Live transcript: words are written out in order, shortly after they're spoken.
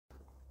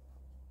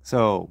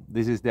So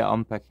this is the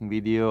unpacking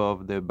video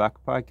of the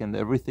backpack and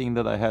everything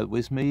that I had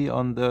with me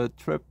on the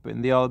trip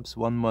in the Alps,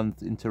 1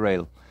 month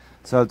interrail.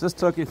 So I'll just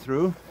talk you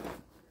through.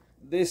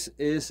 This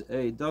is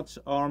a Dutch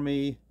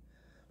Army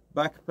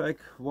backpack,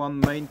 one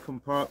main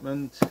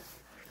compartment,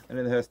 and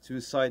it has two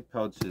side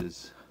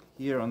pouches.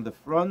 Here on the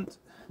front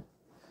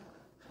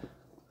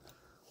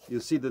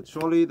you see the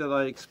trolley that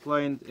I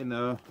explained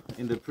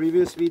in the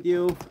previous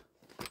video.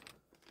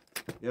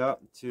 Yeah,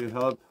 to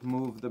help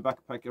move the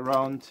backpack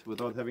around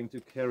without having to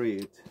carry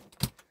it.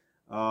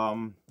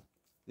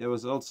 There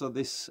was also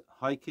this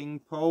hiking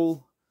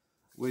pole,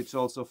 which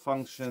also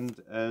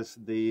functioned as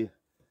the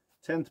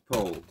tent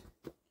pole.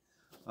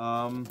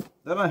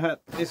 Then I had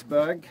this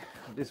bag.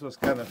 This was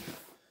kind of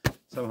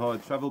somehow a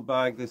travel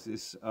bag. This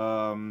is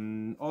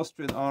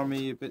Austrian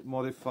Army, a bit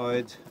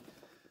modified.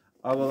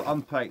 I will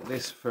unpack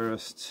this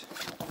first.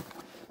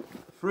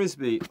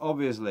 Frisbee,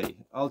 obviously,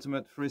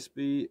 ultimate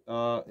frisbee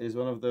is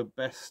one of the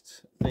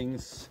best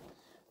things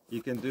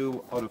you can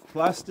do out of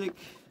plastic.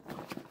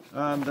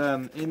 And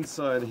then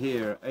inside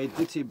here, a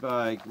ditty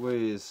bag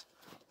with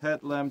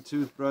headlamp,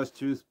 toothbrush,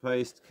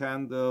 toothpaste,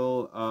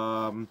 candle,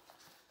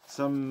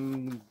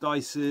 some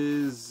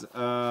dices,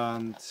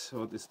 and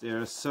what is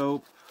there?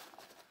 Soap,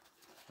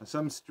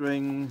 some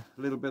string,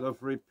 a little bit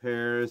of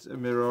repairs, a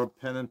mirror,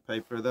 pen and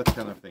paper, that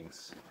kind of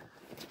things.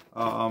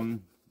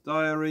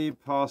 Diary,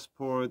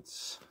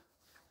 passports,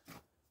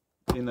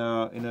 in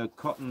a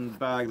cotton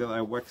bag that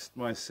I waxed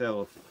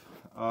myself.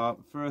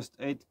 First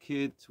aid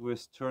kit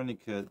with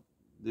tourniquet.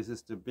 This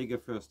is the bigger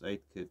first aid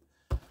kit.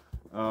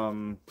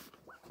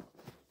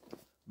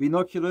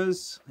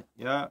 Binoculars,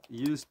 yeah,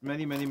 used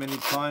many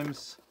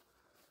times.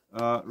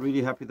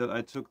 Really happy that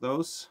I took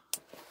those.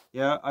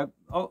 Yeah,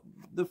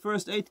 the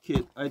first aid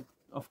kit,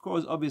 of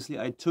course, obviously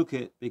I took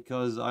it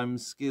because I'm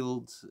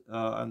skilled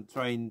and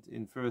trained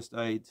in first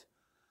aid.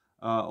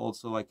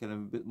 Also like a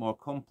bit more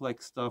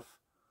complex stuff,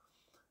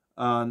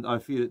 and I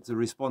feel it's a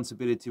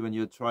responsibility when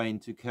you're trying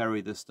to carry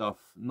the stuff,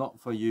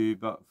 not for you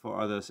but for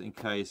others, in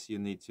case you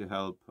need to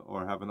help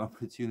or have an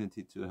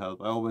opportunity to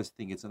help. I always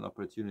think it's an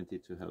opportunity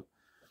to help,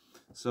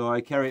 so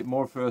I carried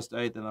more first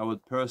aid than I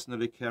would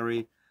personally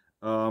carry,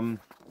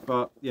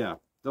 but yeah,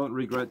 don't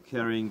regret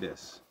carrying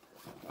this.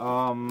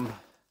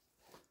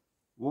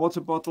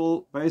 Water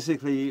bottle.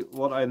 Basically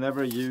what I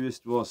never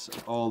used was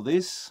all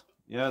this.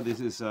 Yeah, this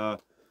is a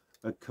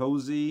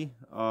cozy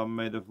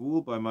made of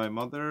wool by my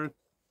mother.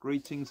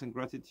 Greetings and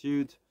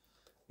gratitude.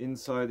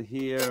 Inside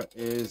here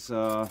is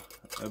a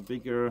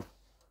bigger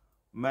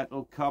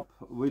metal cup,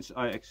 which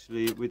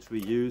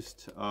we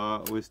used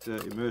with the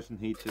immersion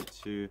heater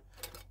to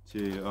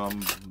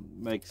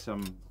make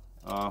some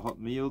hot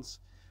meals.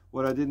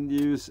 What I didn't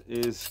use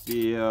is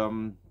the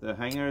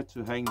hanger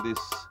to hang this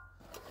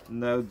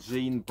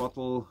Nalgene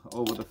bottle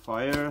over the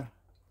fire.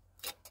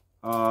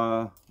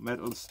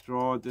 Metal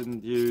straw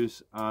didn't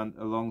use, and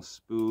a long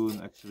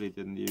spoon actually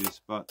didn't use,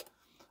 but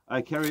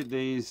I carried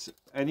these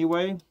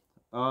anyway,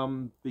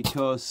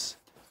 because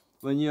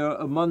when you're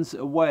a month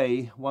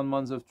away, 1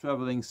 month of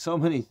traveling, so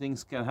many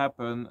things can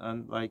happen,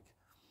 and like,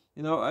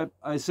 you know,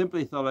 I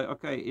simply thought like,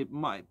 okay, it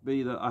might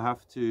be that I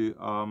have to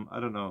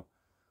I don't know,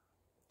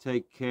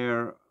 take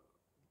care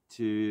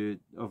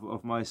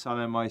of my son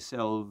and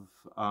myself,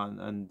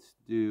 and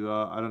do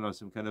I don't know,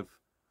 some kind of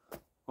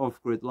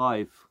off-grid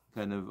life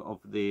kind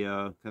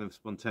of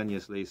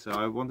spontaneously. So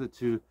I wanted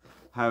to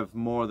have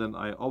more than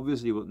I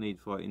obviously would need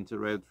for an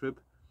interrail trip.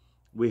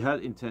 We had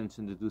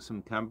intention to do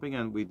some camping,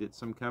 and we did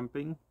some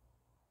camping,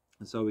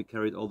 and so we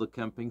carried all the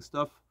camping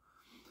stuff.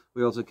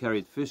 We also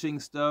carried fishing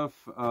stuff.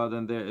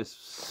 Then there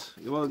is,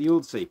 well,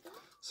 you'll see.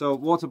 So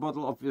water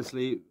bottle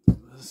obviously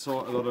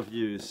saw a lot of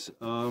use.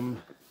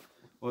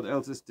 What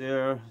else is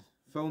there?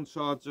 Phone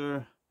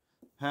charger,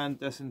 hand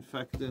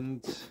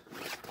disinfectant,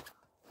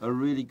 a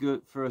really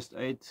good first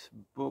aid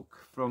book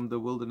from the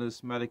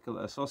Wilderness Medical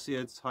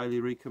Associates,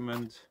 highly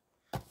recommend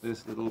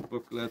this little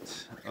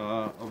booklet.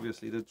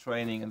 Obviously the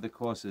training and the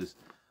courses.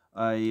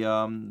 A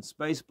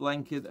space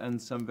blanket and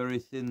some very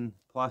thin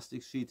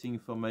plastic sheeting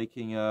for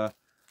making a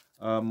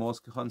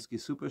Moskhansky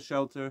super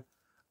shelter.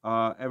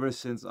 Ever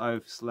since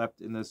I've slept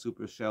in a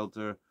super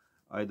shelter,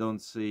 I don't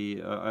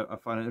see, I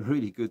find it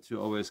really good to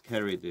always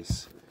carry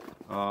this.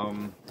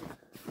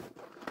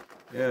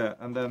 Yeah,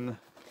 and then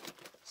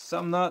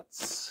some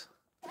nuts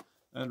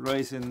and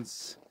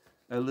raisins,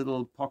 a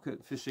little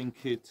pocket fishing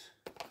kit,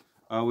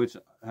 which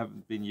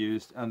haven't been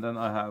used, and then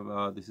I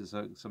have this is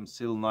some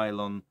sil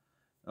nylon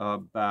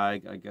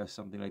bag, I guess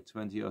something like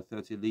 20 or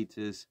 30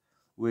 liters,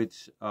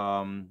 which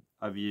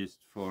I've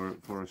used for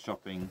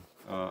shopping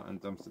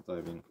and dumpster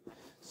diving.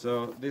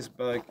 So this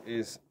bag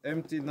is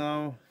empty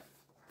now.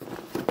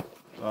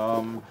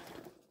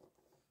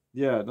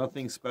 Yeah,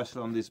 nothing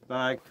special on this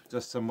bag,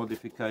 just some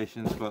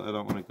modifications, but I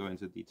don't want to go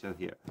into detail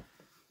here.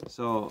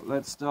 So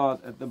let's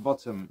start at the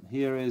bottom.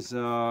 Here is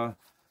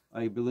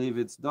I believe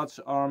it's Dutch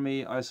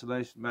Army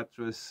isolation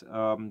mattress,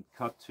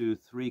 cut to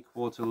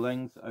 3/4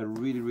 length. I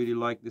really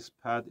like this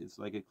pad. It's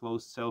like a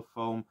closed cell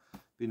foam,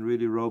 been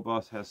really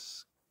robust,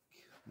 has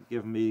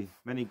given me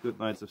many good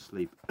nights of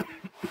sleep.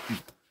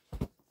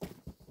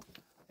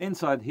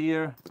 Inside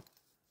here,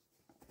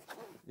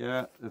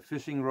 yeah, the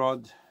fishing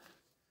rod.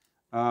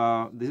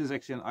 This is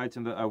actually an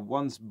item that I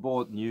once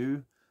bought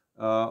new,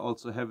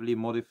 also heavily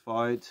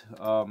modified.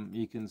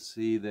 You can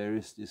see there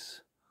is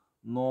this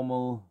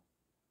normal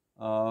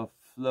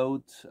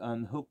float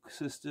and hook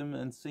system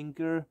and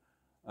sinker,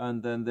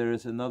 and then there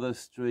is another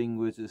string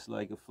which is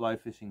like a fly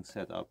fishing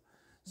setup.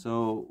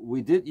 So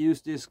we did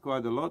use this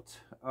quite a lot.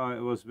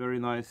 It was very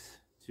nice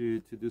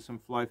to do some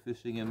fly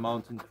fishing in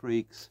mountain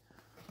creeks.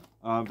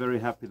 I'm very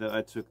happy that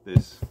I took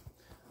this.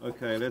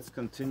 Okay, let's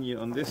continue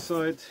on this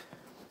side.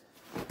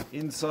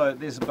 Inside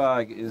this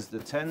bag is the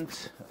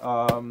tent.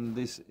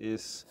 This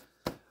is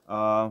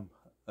a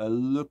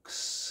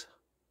Lux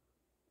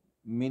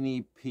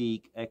Mini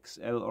Peak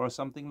XL or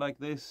something like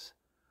this,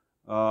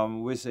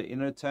 with the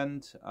inner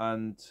tent,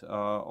 and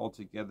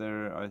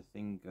altogether I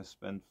think I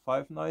spent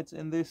 5 nights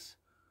in this.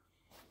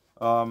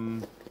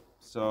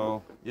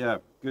 So yeah,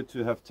 good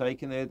to have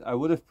taken it. I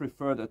would have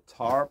preferred a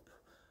tarp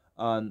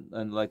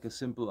and like a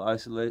simple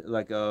isolate,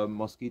 like a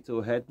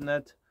mosquito head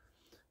net,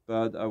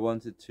 but I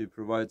wanted to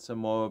provide some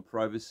more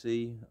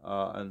privacy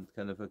and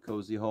kind of a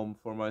cozy home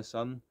for my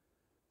son.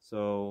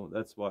 So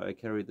that's why I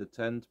carried the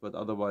tent, but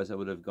otherwise I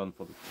would have gone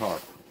for the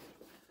tarp.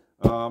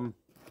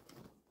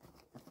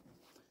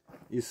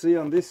 You see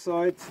on this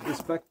side,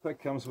 this backpack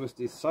comes with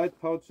these side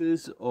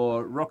pouches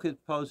or rocket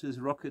pouches,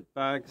 rocket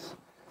bags.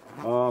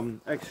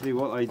 Actually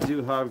what I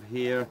do have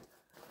here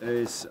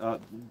is,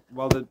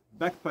 well, the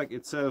backpack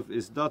itself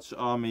is Dutch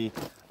Army.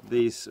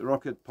 These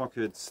rocket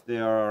pockets, they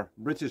are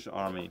British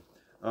Army.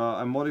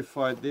 I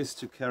modified this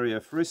to carry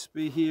a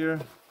frisbee here.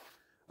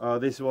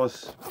 This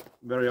was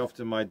very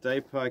often my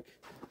day pack.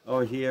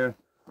 Oh, here,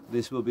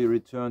 this will be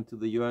returned to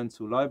the UN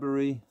Zoo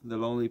Library, The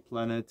Lonely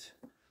Planet,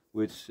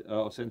 which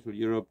Central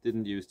Europe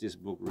didn't use this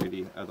book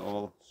really at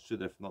all.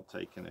 Should have not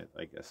taken it,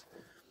 I guess.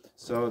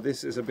 So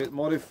this is a bit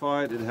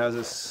modified. It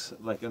has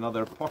like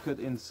another pocket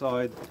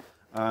inside,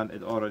 and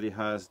it already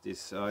has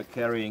this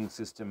carrying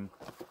system,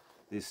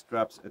 these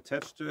straps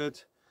attached to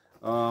it.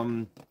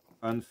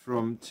 And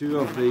from 2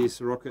 of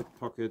these rocket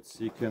pockets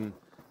you can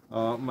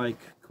make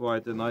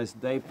quite a nice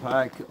day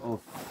pack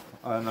of,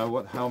 I don't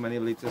know how many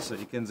liters, so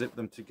you can zip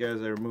them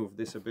together, move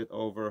this a bit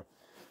over.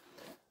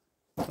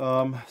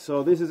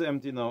 So this is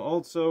empty now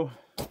also,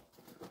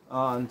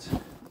 and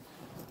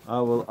I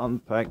will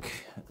unpack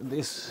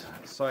this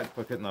side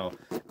pocket now.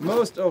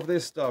 Most of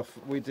this stuff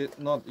we did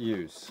not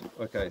use.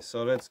 Okay,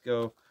 so let's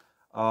go.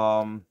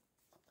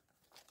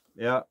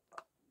 Yeah,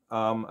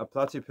 a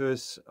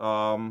platypus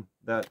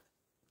that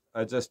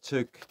I just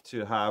took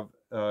to have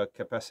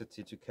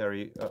capacity to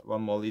carry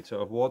 1 more liter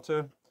of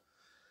water.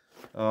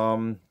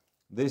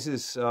 This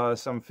is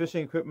some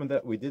fishing equipment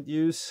that we did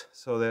use.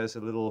 So there's a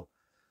little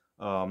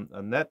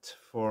a net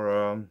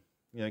for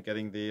you know,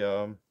 getting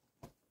the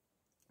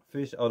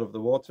fish out of the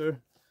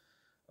water,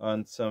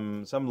 and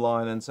some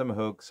line and some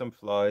hooks, some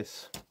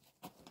flies.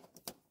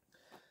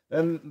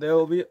 Then there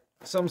will be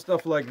some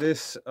stuff like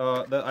this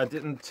that I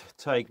didn't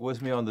take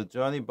with me on the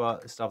journey,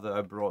 but stuff that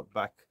I brought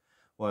back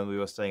when we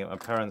were staying at my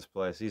parents'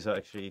 place. These are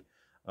actually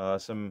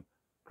some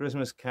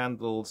Christmas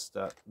candles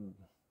that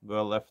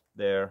were left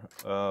there.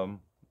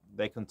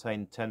 They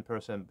contain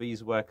 10%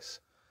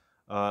 beeswax.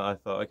 I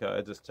thought, okay,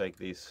 I just take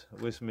these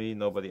with me.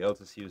 Nobody else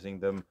is using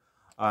them,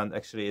 and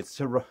actually, it's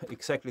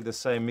exactly the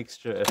same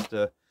mixture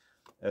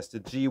as the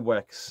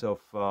G-wax of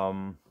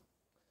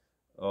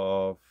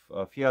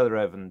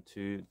Fjällräven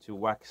to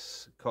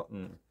wax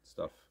cotton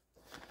stuff.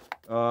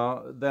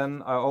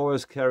 Then I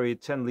always carry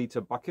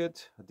 10-liter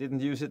bucket. I didn't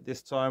use it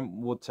this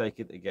time, would take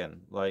it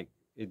again. Like,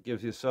 it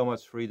gives you so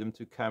much freedom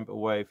to camp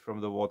away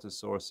from the water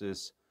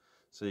sources,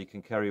 so you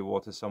can carry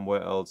water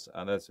somewhere else,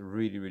 and that's a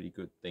really, really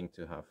good thing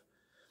to have.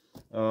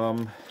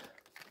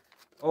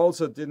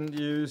 Also didn't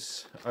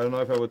use, I don't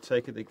know if I would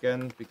take it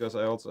again, because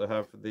I also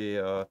have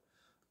the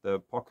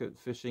pocket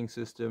fishing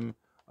system.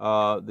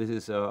 This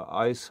is a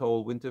ice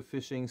hole winter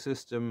fishing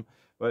system,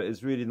 but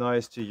it's really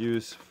nice to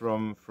use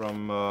from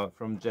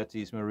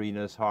jetties,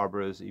 marinas,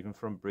 harbors, even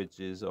from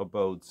bridges or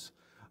boats.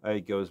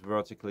 It goes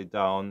vertically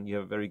down. You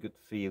have very good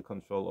feel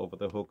control over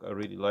the hook. I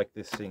really like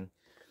this thing.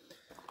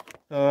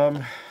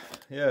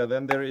 Yeah,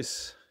 then there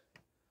is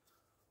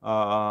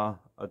a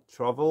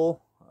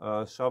shovel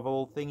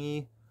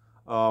thingy.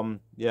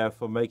 Yeah,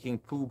 for making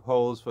poop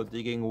holes, for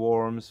digging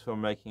worms, for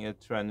making a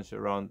trench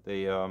around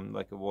the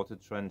like a water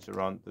trench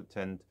around the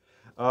tent.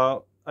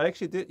 I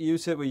actually did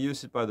use it. We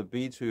used it by the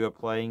beach. We were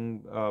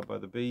playing by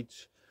the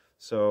beach,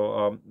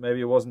 so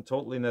maybe it wasn't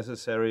totally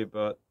necessary,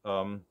 but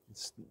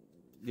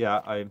yeah,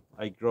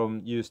 I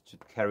grown used to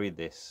carry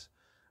this,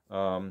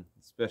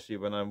 especially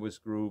when I'm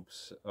with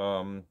groups,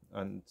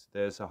 and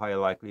there's a higher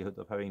likelihood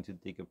of having to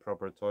dig a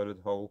proper toilet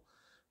hole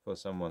for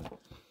someone.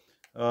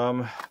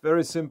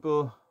 Very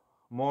simple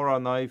Mora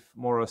knife,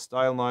 Mora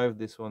style knife.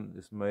 This one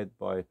is made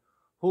by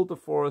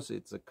Hultafors.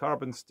 It's a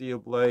carbon steel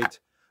blade.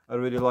 I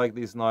really like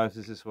these knives.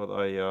 This is what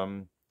I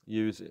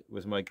use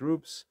with my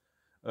groups.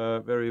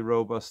 Very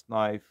robust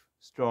knife,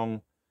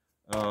 strong,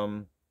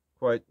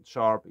 quite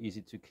sharp,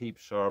 easy to keep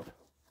sharp.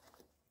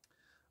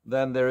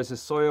 Then there is a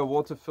soya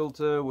water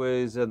filter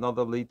with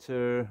another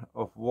liter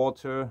of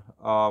water,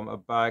 a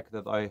bag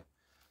that I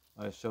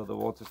show the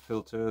water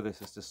filter.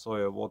 This is the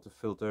soya water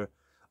filter.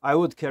 I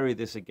would carry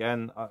this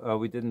again.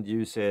 We didn't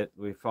use it.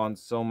 We found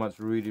so much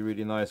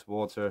really nice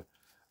water,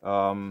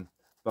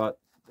 but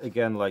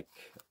again, like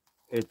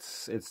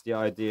it's the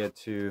idea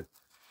to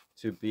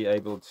be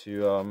able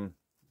to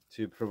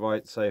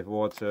provide safe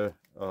water.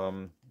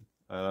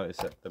 Is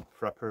that the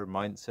prepper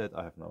mindset?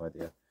 I have no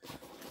idea.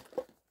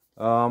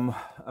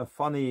 A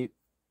funny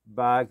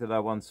bag that I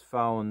once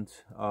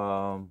found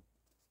on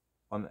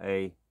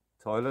a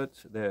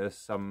toilet. There's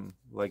some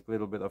like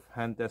little bit of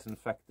hand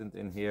disinfectant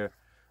in here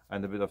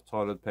and a bit of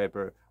toilet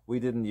paper. We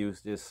didn't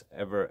use this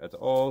ever at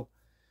all,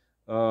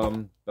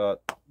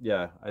 but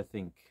yeah, I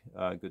think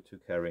good to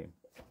carry.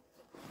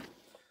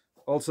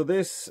 Also,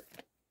 this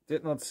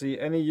did not see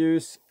any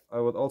use. I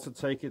would also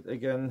take it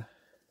again.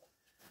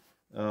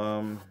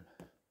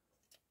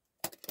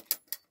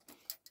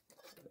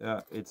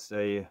 Yeah, it's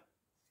a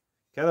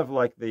kind of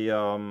like the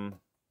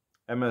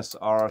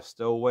MSR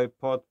stowaway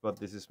pot, but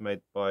this is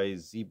made by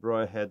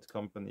Zebra Head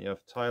Company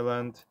of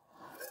Thailand.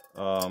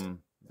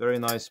 Very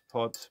nice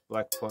pot,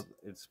 black pot.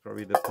 It's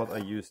probably the pot I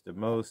use the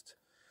most.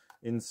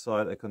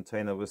 Inside a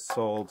container with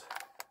salt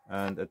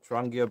and a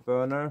Trangia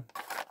burner.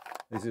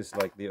 This is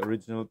like the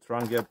original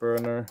Trangia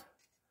burner.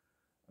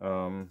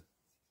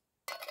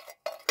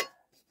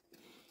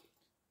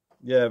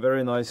 Yeah,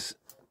 very nice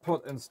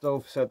pot and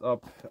stove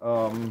setup.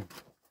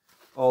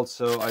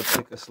 Also, I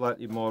took a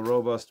slightly more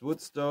robust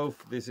wood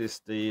stove. This is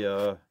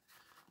the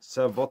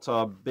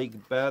Savota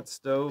Big Bad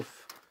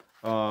stove,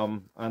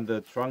 and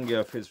the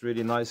Trangia fits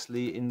really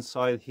nicely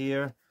inside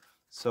here.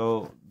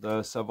 So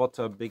the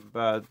Savota Big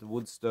Bad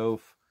wood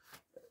stove,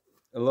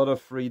 a lot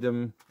of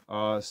freedom,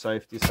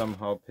 safety,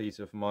 somehow peace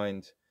of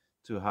mind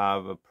to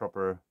have a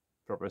proper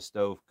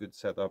stove, good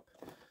setup.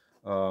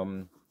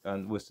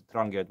 And with the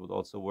Trangia it would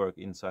also work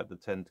inside the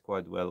tent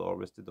quite well, or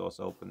with the doors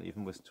open,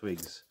 even with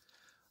twigs.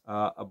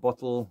 A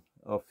bottle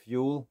of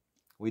fuel.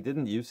 We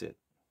didn't use it,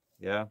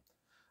 yeah,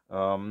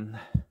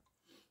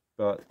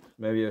 but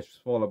maybe a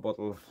smaller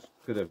bottle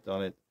could have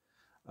done it.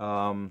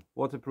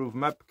 Waterproof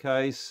map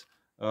case.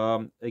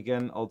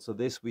 Again, also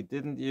this we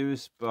didn't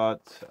use,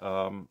 but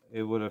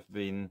it would have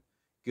been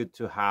good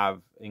to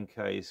have in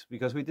case,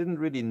 because we didn't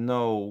really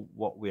know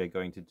what we are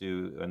going to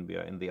do when we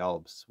are in the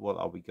Alps. What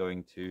are we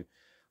going to,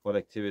 what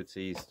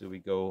activities do we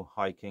go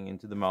hiking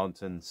into the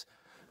mountains?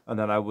 And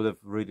then I would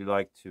have really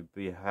liked to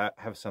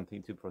have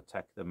something to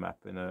protect the map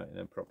in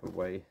a proper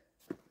way.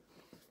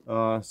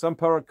 Some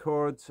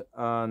paracord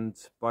and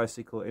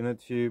bicycle inner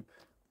tube,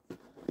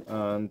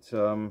 and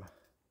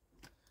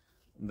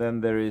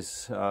then there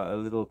is a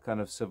little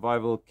kind of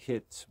survival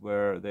kit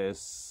where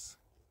there's,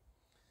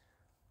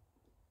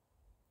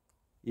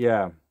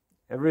 yeah,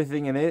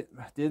 everything in it.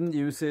 Didn't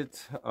use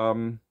it,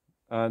 and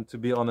to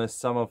be honest,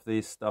 some of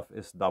this stuff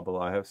is double.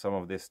 I have some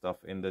of this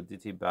stuff in the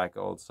ditty bag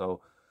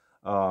also.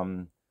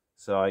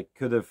 So I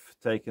could have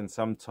taken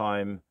some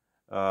time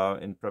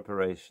in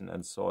preparation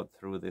and sort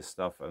through this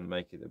stuff and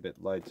make it a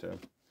bit lighter.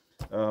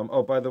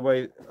 Oh, by the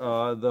way,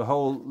 the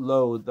whole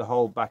load, the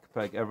whole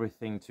backpack,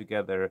 everything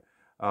together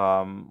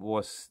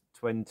was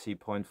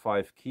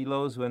 20.5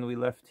 kilos when we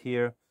left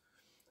here.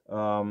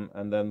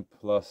 And then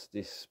plus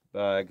this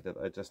bag that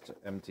I just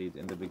emptied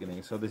in the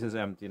beginning. So this is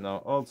empty now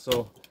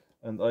also.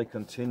 And I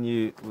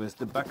continue with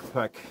the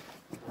backpack.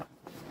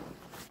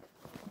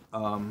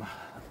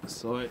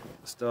 So I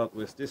start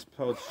with this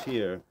pouch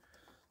here.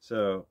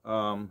 So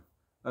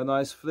a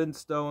nice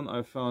flintstone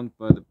I found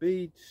by the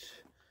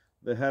beach,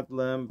 the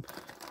headlamp,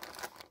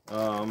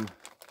 some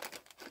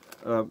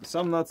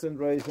nuts and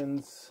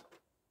raisins,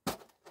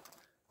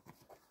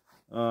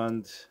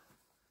 and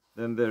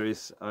then there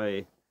is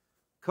a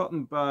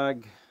cotton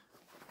bag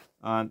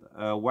and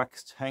a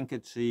waxed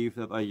handkerchief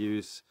that I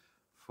use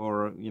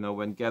for, you know,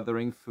 when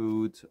gathering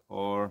food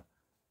or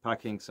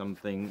packing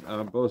something.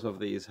 Both of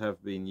these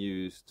have been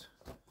used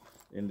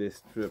in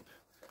this trip.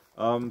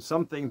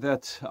 Something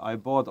that I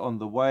bought on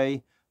the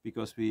way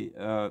because we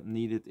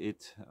needed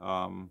it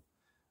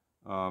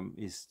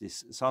is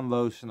this sun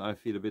lotion. I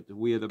feel a bit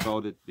weird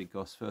about it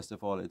because first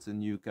of all it's a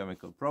new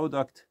chemical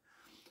product,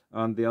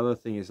 and the other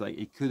thing is, like,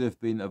 it could have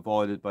been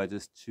avoided by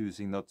just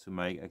choosing not to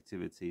make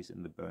activities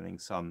in the burning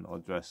sun or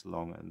dress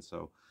long, and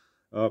so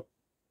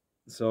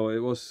it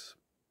was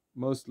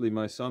mostly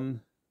my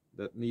son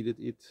that needed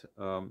it.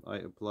 I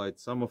applied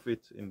some of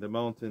it in the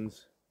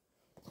mountains.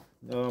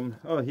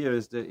 Oh, here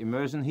is the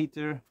immersion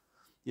heater.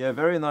 Yeah,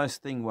 very nice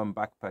thing when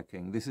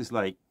backpacking. This is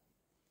like,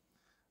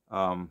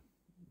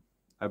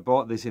 I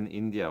bought this in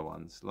India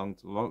once,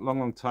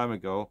 long time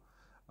ago,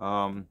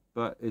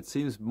 but it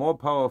seems more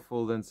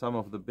powerful than some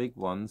of the big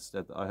ones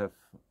that I have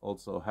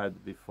also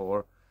had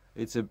before.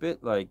 It's a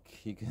bit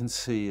like, you can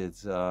see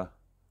it's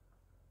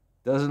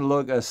doesn't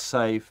look as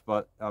safe,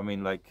 but I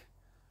mean, like,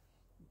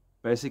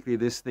 basically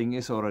this thing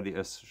is already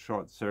a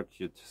short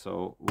circuit,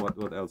 so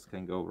what else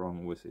can go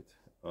wrong with it?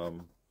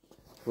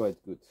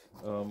 Quite good.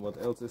 What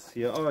else is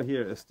here? Oh,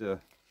 here is the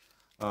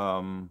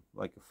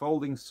like a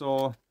folding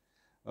saw.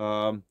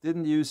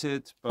 Didn't use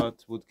it,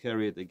 but would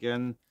carry it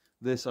again.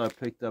 This I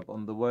picked up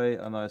on the way,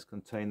 a nice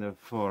container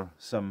for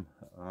some,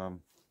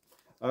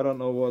 I don't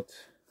know what.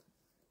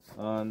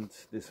 And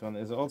this one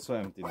is also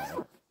empty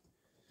now.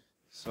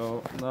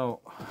 So now,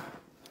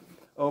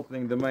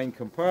 opening the main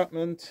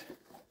compartment.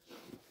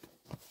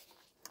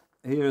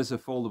 Here is a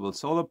foldable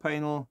solar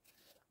panel.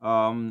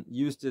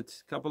 Used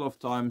it a couple of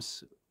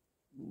times.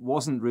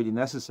 Wasn't really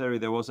necessary.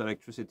 There was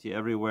electricity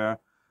everywhere,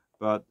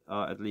 but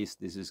at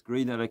least this is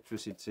green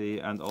electricity,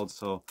 and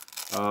also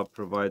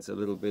provides a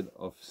little bit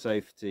of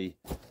safety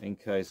in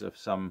case of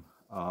some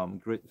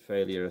grid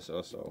failures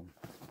or so.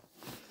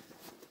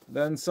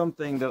 Then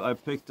something that I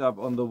picked up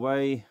on the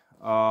way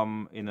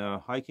in a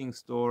hiking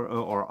store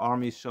or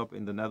army shop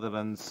in the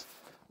Netherlands,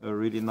 a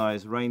really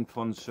nice rain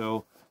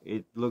poncho.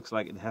 It looks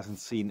like it hasn't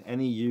seen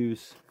any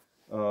use.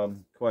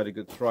 Quite a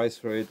good price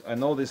for it. I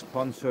know this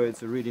poncho,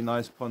 it's a really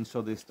nice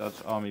poncho, this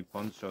Dutch army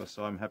poncho,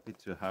 so I'm happy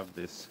to have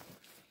this.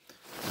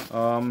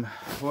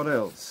 What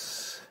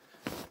else?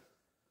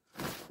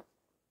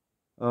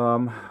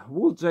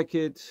 Wool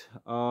jacket,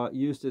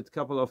 used it a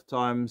couple of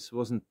times,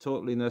 wasn't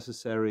totally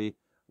necessary.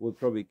 Would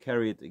probably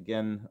carry it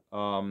again,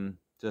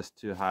 just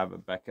to have a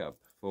backup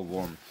for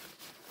warmth.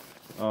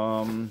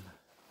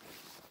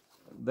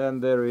 Then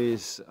there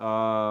is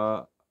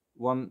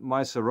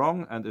my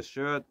sarong and a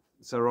shirt.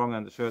 Sarong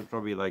and the shirt,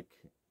 probably like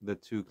the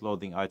two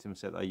clothing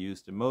items that I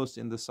use the most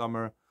in the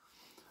summer.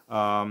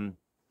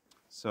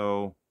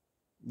 So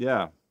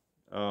yeah,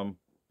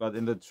 but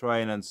in the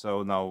train and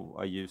so now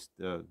I use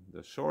the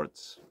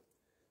shorts.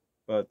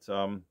 But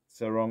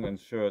sarong and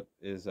shirt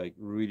is like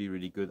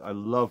really good. I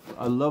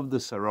love the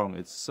sarong.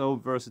 It's so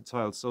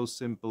versatile, so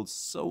simple,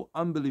 so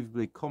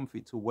unbelievably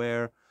comfy to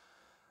wear.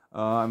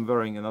 I'm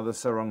wearing another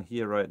sarong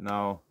here right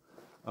now.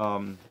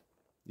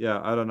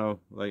 Yeah, I don't know,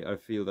 like I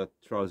feel that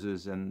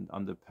trousers and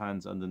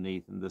underpants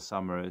underneath in the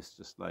summer is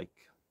just like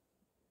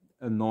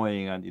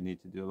annoying, and you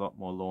need to do a lot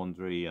more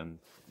laundry, and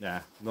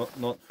yeah,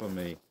 not for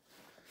me.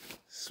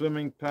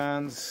 Swimming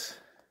pants,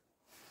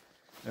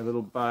 a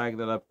little bag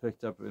that I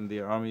picked up in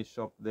the army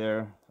shop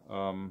there.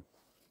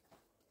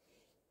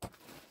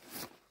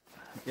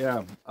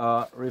 Yeah,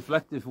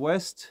 reflective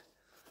vest.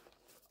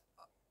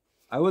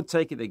 I would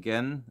take it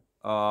again.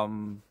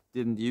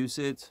 Didn't use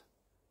it,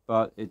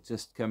 but it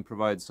just can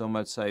provide so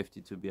much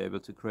safety to be able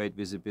to create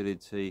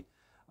visibility.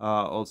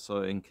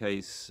 Also in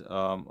case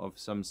of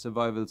some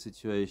survival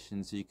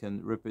situations, you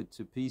can rip it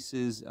to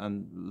pieces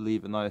and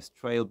leave a nice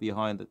trail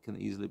behind that can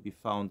easily be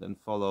found and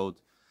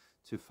followed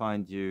to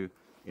find you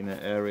in an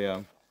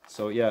area.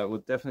 So yeah, I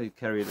would definitely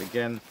carry it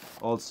again.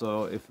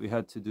 Also, if we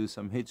had to do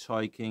some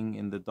hitchhiking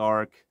in the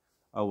dark,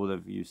 I would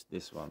have used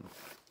this one.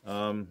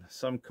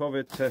 Some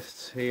COVID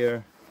tests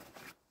here.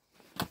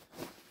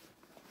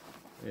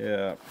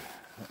 Yeah.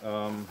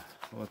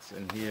 What's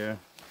in here?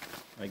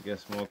 I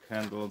guess more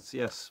candles.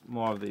 Yes,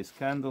 more of these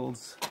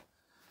candles.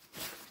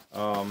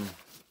 An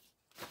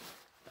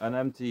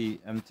empty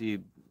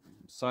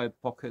side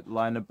pocket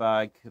liner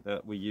bag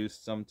that we use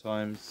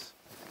sometimes.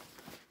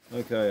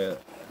 Okay,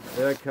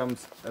 there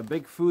comes a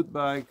big food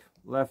bag,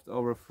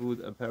 leftover food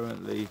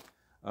apparently.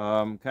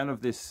 Kind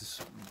of this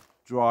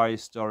dry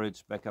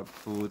storage backup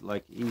food,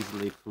 like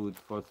easily food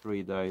for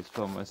 3 days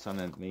for my son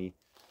and me.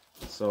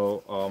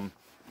 So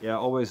yeah, I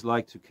always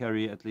like to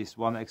carry at least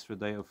 1 extra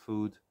day of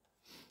food,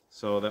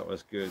 so that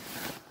was good.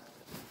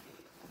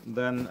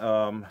 Then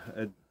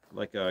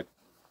like a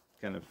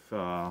kind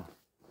of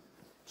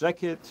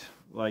jacket,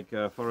 like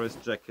a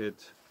forest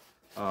jacket,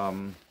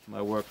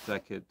 my work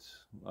jacket,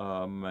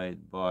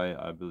 made by,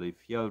 I believe,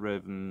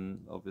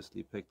 Fjellraven,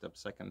 obviously picked up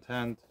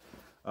second-hand,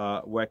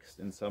 waxed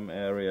in some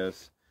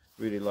areas.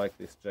 Really like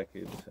this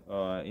jacket.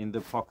 In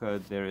the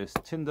pocket there is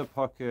tinder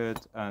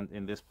pocket, and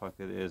in this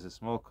pocket is a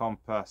small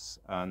compass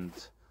and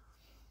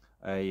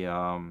a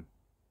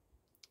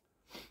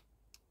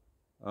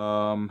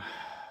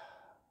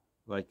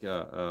like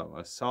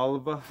a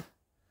salve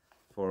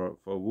for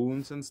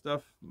wounds and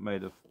stuff,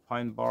 made of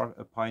pine bark,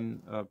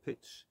 pine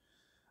pitch,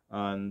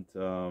 and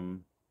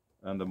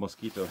a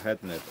mosquito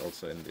head net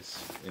also in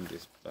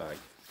this bag.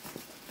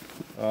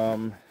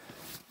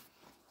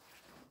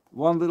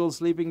 One little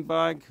sleeping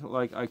bag,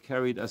 like I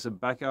carried as a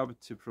backup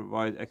to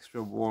provide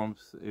extra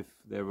warmth if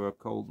there were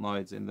cold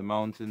nights in the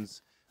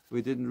mountains.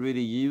 We didn't really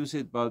use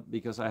it, but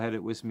because I had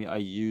it with me, I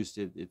used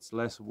it. It's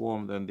less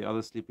warm than the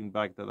other sleeping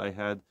bag that I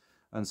had,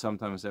 and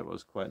sometimes that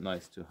was quite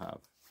nice to have.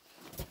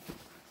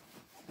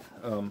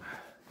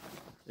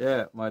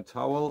 Yeah, my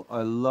towel.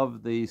 I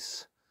love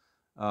these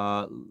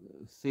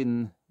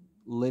thin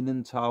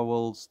linen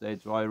towels. They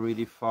dry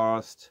really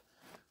fast,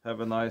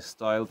 have a nice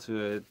style to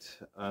it,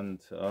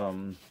 and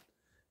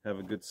have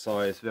a good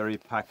size, very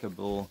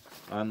packable,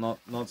 and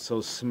not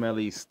so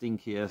smelly,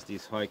 stinky as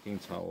these hiking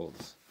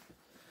towels.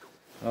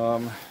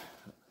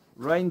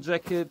 Rain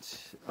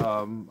jacket,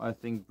 I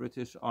think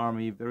British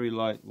Army, very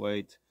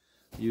lightweight,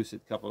 used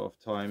it a couple of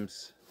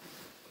times.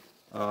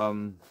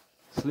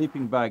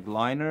 Sleeping bag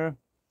liner,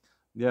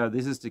 yeah,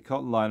 this is the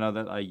cotton liner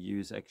that I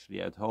use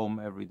actually at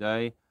home every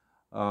day,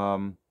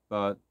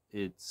 but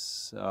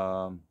it's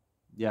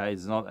yeah,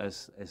 it's not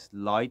as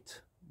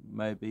light.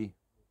 Maybe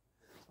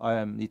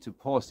I need to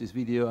pause this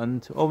video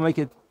and or make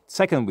a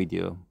second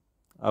video.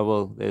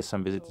 There's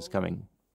some visitors coming.